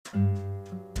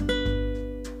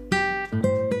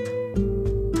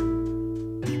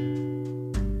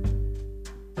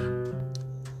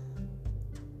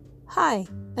Hi,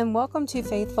 and welcome to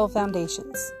Faithful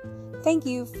Foundations. Thank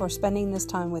you for spending this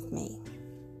time with me.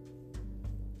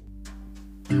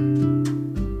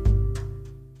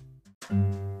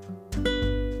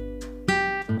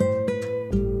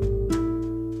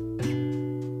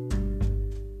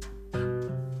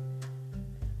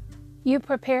 You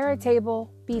prepare a table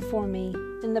before me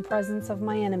in the presence of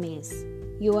my enemies.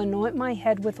 You anoint my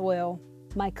head with oil,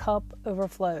 my cup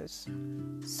overflows.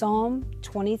 Psalm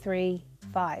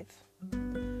 23:5.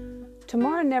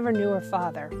 Tamara never knew her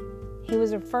father. He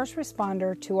was a first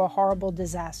responder to a horrible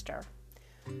disaster.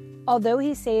 Although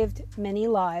he saved many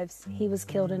lives, he was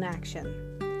killed in action.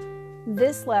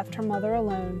 This left her mother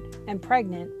alone and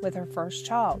pregnant with her first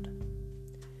child.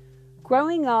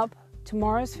 Growing up,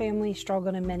 Tamara's family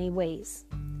struggled in many ways.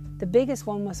 The biggest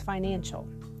one was financial.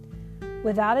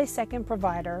 Without a second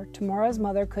provider, Tamara's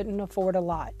mother couldn't afford a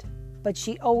lot, but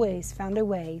she always found a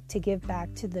way to give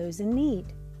back to those in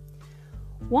need.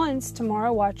 Once,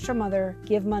 Tamara watched her mother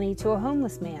give money to a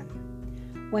homeless man.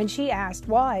 When she asked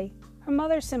why, her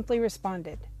mother simply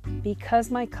responded,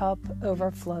 "Because my cup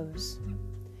overflows."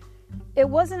 It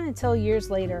wasn't until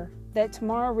years later that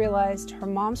Tamara realized her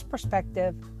mom's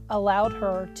perspective allowed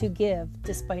her to give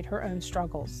despite her own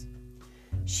struggles.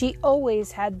 She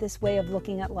always had this way of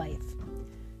looking at life.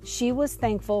 She was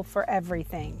thankful for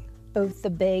everything, both the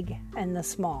big and the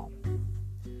small.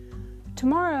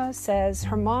 Tamara says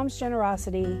her mom's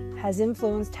generosity has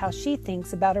influenced how she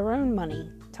thinks about her own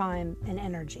money, time, and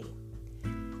energy.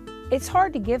 It's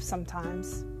hard to give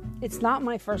sometimes. It's not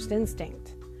my first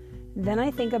instinct. Then I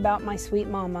think about my sweet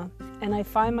mama, and I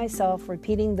find myself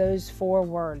repeating those 4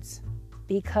 words,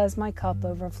 because my cup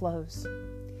overflows.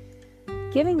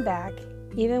 Giving back,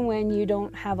 even when you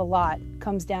don't have a lot,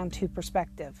 comes down to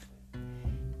perspective.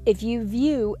 If you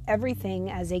view everything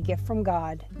as a gift from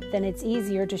God, then it's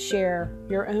easier to share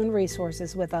your own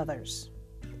resources with others.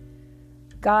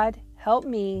 God, help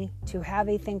me to have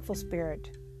a thankful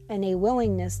spirit and a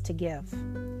willingness to give.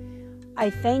 I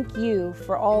thank you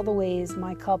for all the ways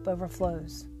my cup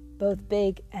overflows, both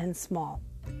big and small.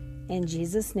 In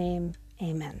Jesus' name,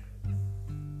 amen.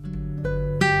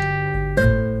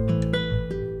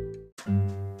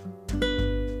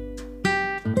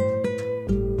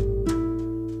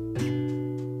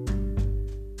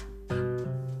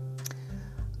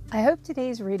 I hope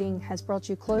today's reading has brought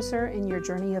you closer in your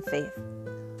journey of faith.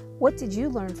 What did you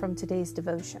learn from today's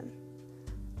devotion?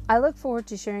 I look forward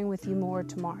to sharing with you more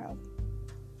tomorrow.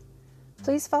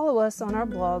 Please follow us on our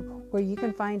blog, where you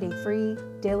can find a free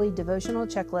daily devotional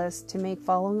checklist to make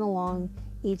following along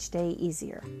each day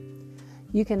easier.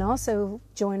 You can also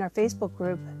join our Facebook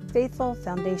group, Faithful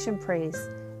Foundation Prays,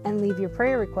 and leave your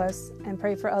prayer requests and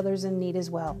pray for others in need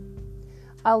as well.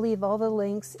 I'll leave all the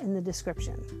links in the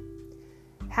description.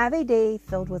 Have a day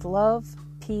filled with love,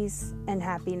 peace, and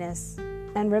happiness,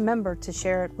 and remember to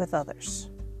share it with others.